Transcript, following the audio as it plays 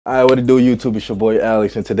Alright, what it do, YouTube? It's your boy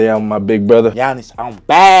Alex, and today I'm with my big brother Giannis. I'm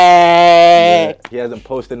back. Yeah, he hasn't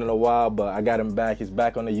posted in a while, but I got him back. He's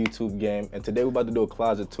back on the YouTube game, and today we're about to do a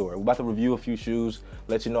closet tour. We're about to review a few shoes,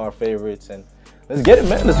 let you know our favorites, and let's get it,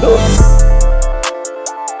 man. Let's do it.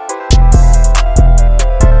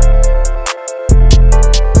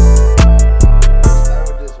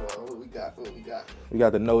 We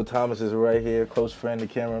got the No Thomases right here, close friend, the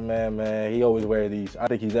cameraman, man. He always wear these. I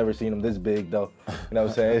think he's ever seen them this big, though. You know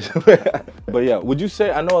what I'm saying? But yeah, would you say,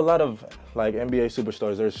 I know a lot of like NBA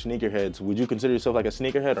superstars, they're sneakerheads. Would you consider yourself like a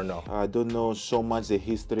sneakerhead or no? I don't know so much the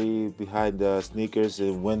history behind the sneakers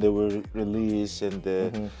and when they were released and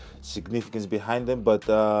the significance behind them, but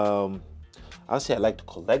I'll say I like to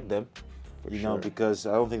collect them, you know, because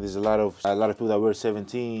I don't think there's a lot of people that wear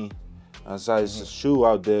 17 size shoe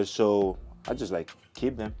out there, so I just like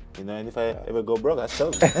keep them, you know, and if I ever go broke, I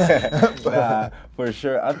sell them. Nah, for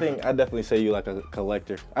sure. I think I definitely say you like a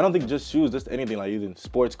collector. I don't think just shoes, just anything, like even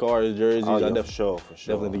sports cars, jerseys. Oh, yeah, for sure.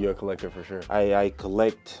 Definitely think you're a collector for sure. I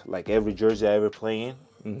collect like every jersey I ever play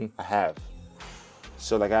in. I have.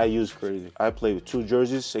 So like I play with 2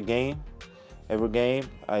 jerseys a game. Every game,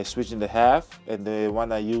 I switch in the half, and the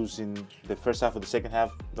one I use in the first half or the second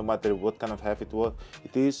half, no matter what kind of half it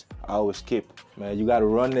is, I always keep. Man, you gotta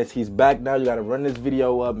run this. He's back now. You gotta run this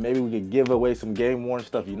video up. Maybe we could give away some game-worn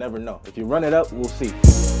stuff. You never know. If you run it up, we'll see.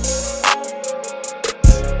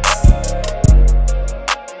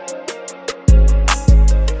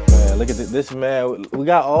 Man, look at this, man. We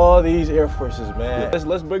got all these Air Forces, man.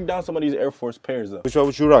 Let's break down some of these Air Force pairs, though. Which one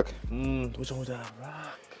would you rock? Which one would I rock?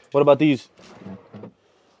 What about these?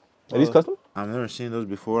 Are these custom? I've never seen those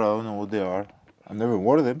before. I don't know what they are. I've never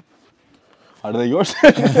worn them. Are they yours?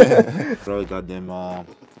 Probably got them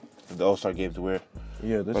the All-Star game to wear.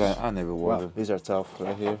 Yeah, but I never wore them. These are tough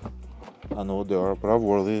right here. I know what they are, but I've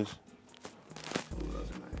worn these.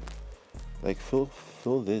 Like feel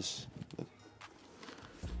this.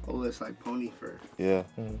 Oh, it's like pony fur. Yeah.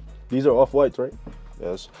 These are off-whites, right?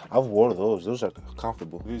 Yes. I've worn those. Those are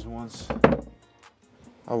comfortable. These ones.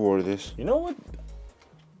 I wore this. You know what?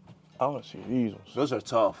 I want to see these ones. Those are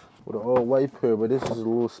tough. With an all-white pair, but this is a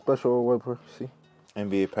little special all-white pair. See?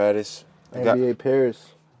 NBA Paris. NBA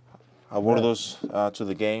Paris. I wore those to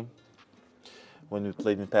the game when we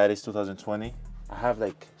played in Paris 2020. I have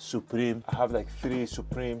like Supreme. I have like 3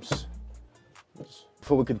 Supremes.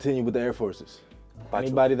 Before we continue with the Air Forces,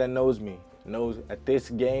 anybody that knows me knows at this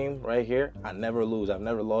game right here, I never lose. I've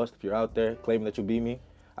never lost. If you're out there claiming that you beat me,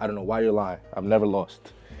 I don't know why you're lying. I've never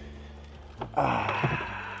lost.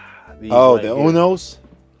 Oh, right the here. Unos?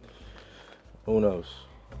 Unos.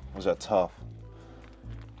 Those are tough.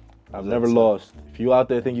 I've never lost. If you out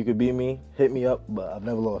there think you could beat me, hit me up, but I've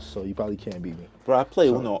never lost, so you probably can't beat me. Bro, I play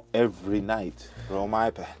Uno every night, bro, on my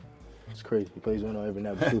iPad. It's crazy. He plays Uno every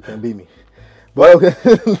night, but still can't beat me. But okay.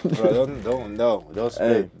 Bro, don't split.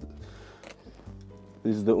 Hey.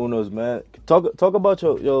 This is the Unos, man. Talk about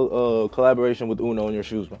your collaboration with Uno on your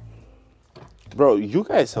shoes, man. Bro, you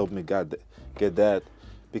guys helped me get that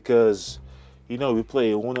because, you know, we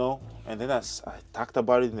play Uno, and then I talked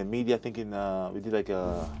about it in the media. I think we did like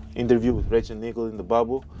a interview with Rachel Nichols in the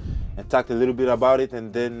bubble, and talked a little bit about it.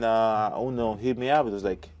 And then Uno hit me up. It was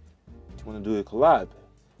like, "Do you want to do a collab?"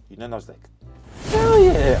 You know, and I was like, "Hell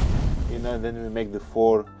yeah!" You know, and then we make the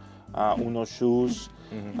 4 Uno shoes.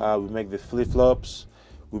 We make the flip-flops.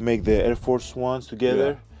 We make the Air Force Ones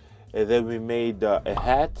together, and then we made a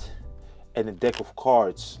hat and a deck of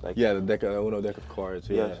cards. Like the Uno deck of cards.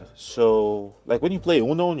 Yeah. So like when you play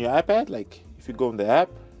Uno on your iPad, like if you go on the app,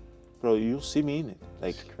 bro, you'll see me in it.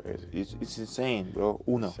 Like it's crazy. It's insane, bro.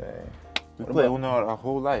 Uno. Insane. We play Uno our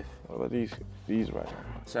whole life. What about these right here?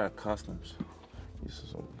 These are customs. These are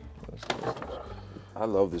some. I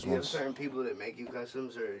love these ones. You have ones. certain people that make you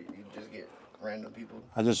customs, or you just get random people?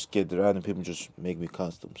 I just get the random people just make me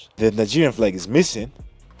customs. The Nigerian flag is missing,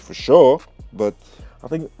 for sure, but I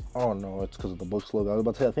think, oh no, it's because of the Bucks logo. I was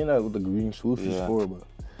about to say, I think that's what the green swoosh is for, but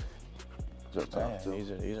these are tough too.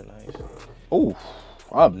 These are nice. Oh,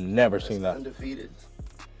 I've never seen that. Undefeated.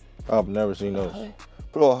 I've never seen those.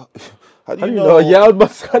 Bro, how do you know? Yeah, I was about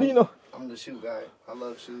to say, how do you know? I'm the shoe guy. I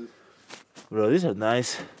love shoes. Bro, these are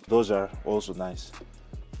nice. Those are also nice.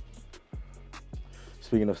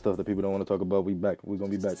 Speaking of stuff that people don't want to talk about, we're gonna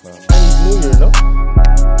be back now. New Year, no?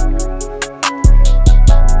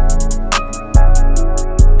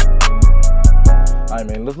 Alright,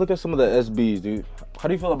 man, let's look at some of the SBs, dude. How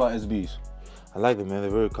do you feel about SBs? I like them, man.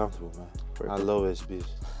 They're very comfortable, man. I love SBs.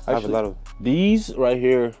 I have a lot of these right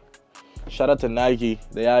here. Shout out to Nike.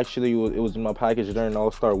 They actually, it was in my package during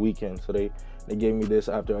All-Star weekend, so they gave me this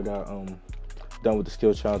after I got done with the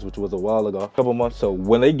skill challenge, which was a while ago, a couple months. So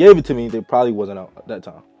when they gave it to me, they probably wasn't out at that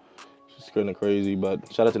time. It's kind of crazy,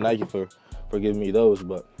 but shout out to Nike for giving me those.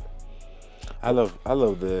 But I love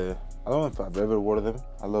the. I don't know if I've ever worn them.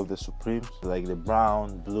 I love the Supremes, like the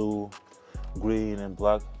brown, blue, green, and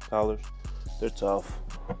black colors. They're tough.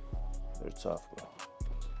 They're tough, bro.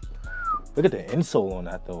 look at the insole on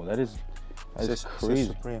that though. That is crazy.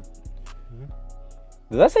 Supreme.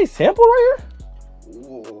 Did that say sample right here?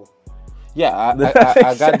 Ooh. Yeah,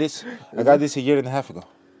 I got this. I got this a year and a half ago.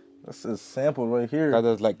 That's a sample right here. Got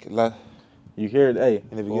that like You hear it? Hey,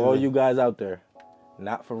 in the for all beginning. you guys out there,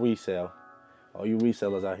 not for resale. All you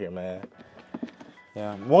resellers out here, man.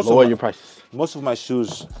 yeah. Lower your prices. Most of my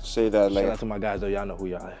shoes say that Shout out like to my guys though. Y'all know who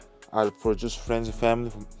y'all are. are for just friends and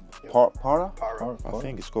family. Para? Para. I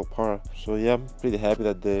think it's called Para. So yeah, I'm pretty happy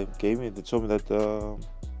that they gave me. They told me that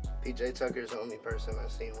PJ Tucker's the only person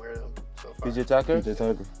I've seen wear them so far. PJ Tucker. PJ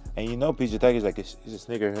Tucker. And you know PJ Tucker is like he's a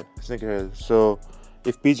sneakerhead. So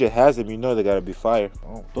if PJ has them, you know they gotta be fire.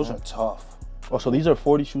 Oh, Those are tough. Oh, so these are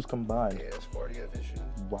 40 shoes combined. Yeah, it's 40 of his shoes.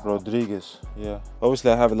 Wow. Rodriguez, yeah.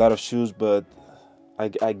 Obviously, I have a lot of shoes, but I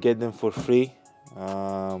get them for free.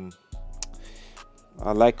 I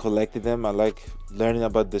like collecting them. I like learning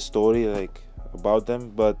about the story, like about them.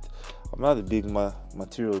 But I'm not a big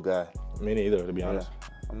material guy. Me neither, to be honest.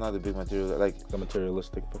 I'm not a big material guy. Like The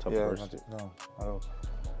materialistic type of person. no, I don't.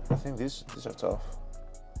 I think these are tough.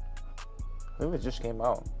 Maybe it just came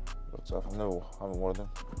out. But tough. I haven't worn them.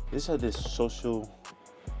 These are this social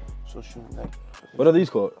like. What are these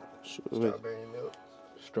called? Strawberry milk.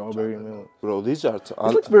 Strawberry milk. Bro, these are. This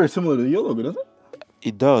looks very similar to your logo, doesn't it?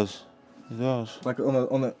 It does. It does. Like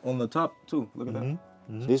on the top too. Look at that.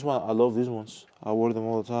 Mm-hmm. This one, I love these ones. I wear them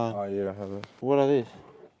all the time. Oh yeah. I have it. What are these?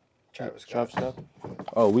 Travis Trap Scott. stuff?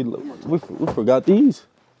 Oh, we forgot these.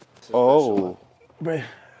 Oh. Bring them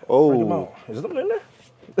Oh. out. Is them in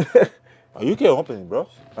there? Oh, you can't open it, bro. All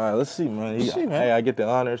right, let's see, man. Let's see, man. Hey, I get the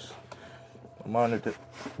honors. I'm honored to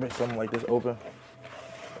make something like this open.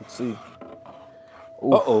 Let's see.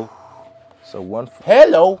 Ooh. Uh-oh. So one.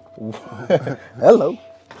 Hello. Hello.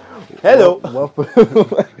 Hello. One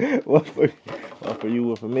for you,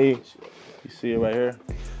 one for me. You see it right here.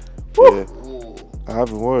 Yeah. Ooh. I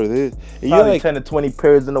haven't worn this. And you Probably like, 10 to 20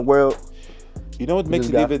 pairs in the world. you know what makes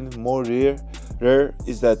it This guy. even more rare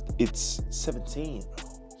is that it's 17.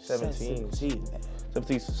 17. 17.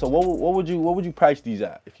 17. So what would you price these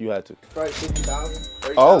at if you had to? Probably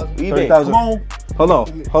 50,000. Oh, 30,000. eBay. 30,000. Come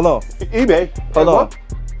on. Hold on. eBay. Hold on.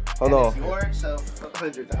 And if yours, so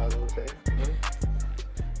 100,000, okay.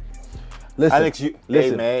 Listen. Alex, you,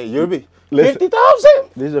 listen. hey man, you're big. Listen. 50,000?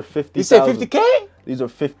 These are 50,000. You said 50K? These are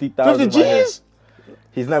 50,000. 50 G's?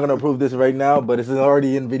 He's not gonna approve this right now, but it's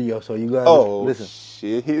already in video, so you gotta listen.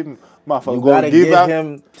 Shit. Motherfucker You gonna gotta give get out.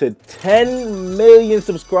 him to 10 million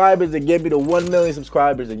subscribers and get me to 1 million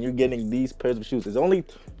subscribers, and you're getting these pairs of shoes. It's only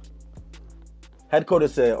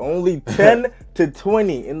headquarters said only 10 to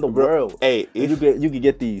 20 in the world. Hey, And if, you could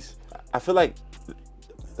get these. I feel like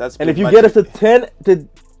that's. And if pretty you much get us to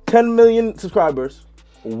 10 million subscribers,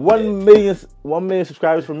 1 million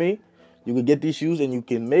subscribers for me, you could get these shoes, and you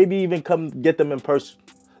can maybe even come get them in person.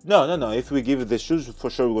 No. If we give you the shoes, for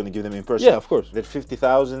sure we're going to give them in person. Yeah, of course. They're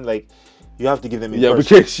 50,000. Like, you have to give them in Yeah,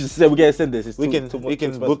 person. we can't send this. It's We too can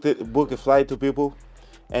expensive. book a flight to people,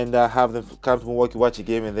 and have them come to Milwaukee, watch a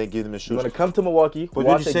game, and then give them the shoes. You want to come to Milwaukee, But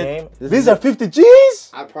watch you a said game. these are 50 G's.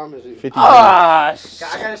 I promise you. 50 Ah, I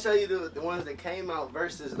gotta show you the ones that came out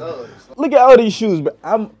versus those. Look at all these shoes, but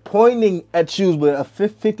I'm pointing at shoes with a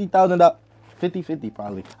 $50,000, 50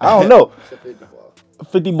 probably. I don't know. It's a 50 ball.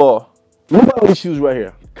 50 ball. Look at all these shoes right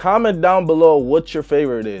here. Comment down below what your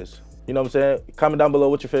favorite is. You know what I'm saying? Comment down below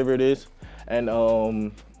what your favorite is, and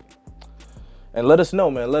let us know,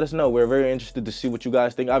 man. Let us know. We're very interested to see what you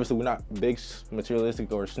guys think. Obviously, we're not big materialistic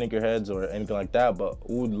or sneakerheads or anything like that, but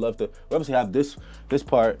we would love to. We obviously have this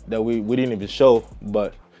part that we didn't even show,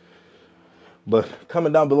 but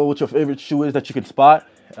comment down below what your favorite shoe is that you can spot.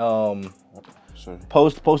 Sorry.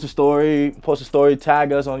 Post a story,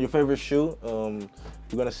 tag us on your favorite shoe.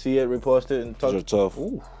 We're gonna see it, repost it, and talk. Those are tough.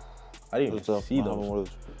 Ooh, I didn't even Tough. see I haven't those. worn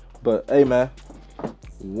But hey, man,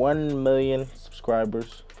 1 million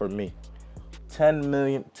subscribers for me, 10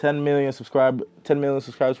 million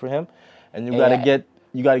subscribers for him, and you gotta get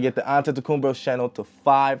the Antetokounmpo channel to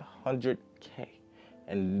 500K,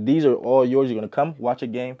 and these are all yours. You're gonna come watch a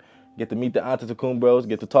game, get to meet the Antetokounmpos,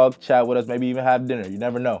 get to talk, chat with us, maybe even have dinner. You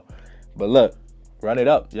never know. But look, run it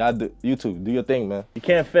up. Y'all do YouTube, do your thing, man. You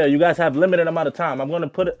can't fail. You guys have limited amount of time. I'm gonna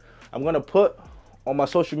put on my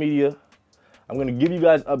social media. I'm gonna give you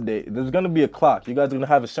guys update. There's gonna be a clock. You guys are gonna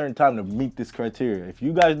have a certain time to meet this criteria. If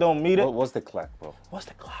you guys don't meet it, What's the clock, bro? what's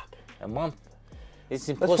the clock? A month? It's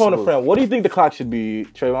Let's impossible. phone a friend. What do you think the clock should be,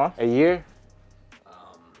 Trevon? A year?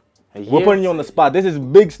 A year? We're putting you on the spot. This is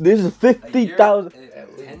big. This is 50,000.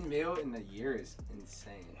 10 mil in a year is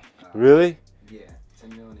insane. Really? Yeah,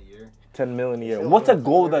 10 mil in a year. 10 million a year. What's a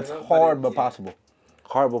goal that's hard but possible?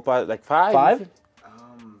 Hard, but like 5? 5?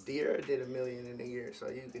 Dier did $1 million in a year, so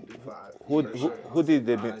you can do 5. Who did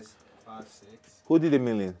the 5, 6. Who did the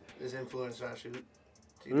million? This influencer I shoot.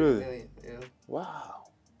 He Really? did $1 million, yeah. Wow.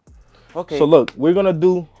 Okay. So look, we're gonna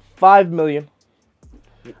do 5 million.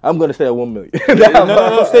 I'm gonna stay at 1 million.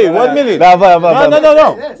 no, stay 1 million.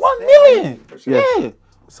 No. Yes, 1 million. Yes. Yeah.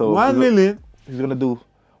 So 1 million. He's gonna do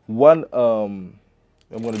one. I'm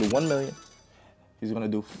gonna do 1 million. He's gonna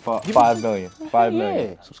do 5 million. 5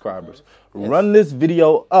 million subscribers. Yes. Run this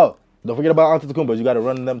video up. Don't forget about Antetokounmpo. You gotta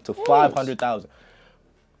run them to 500,000.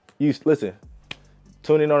 You listen.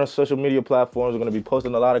 Tune in on our social media platforms. We're gonna be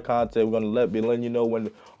posting a lot of content. We're gonna be letting you know when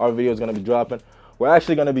our video is gonna be dropping. We're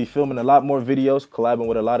actually gonna be filming a lot more videos, collabing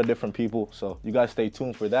with a lot of different people. So you guys stay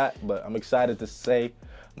tuned for that. But I'm excited to say,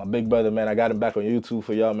 my big brother, man, I got him back on YouTube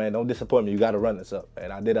for y'all, man. Don't disappoint me. You gotta run this up.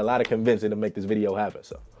 And I did a lot of convincing to make this video happen.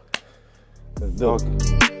 So let's do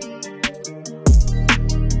it.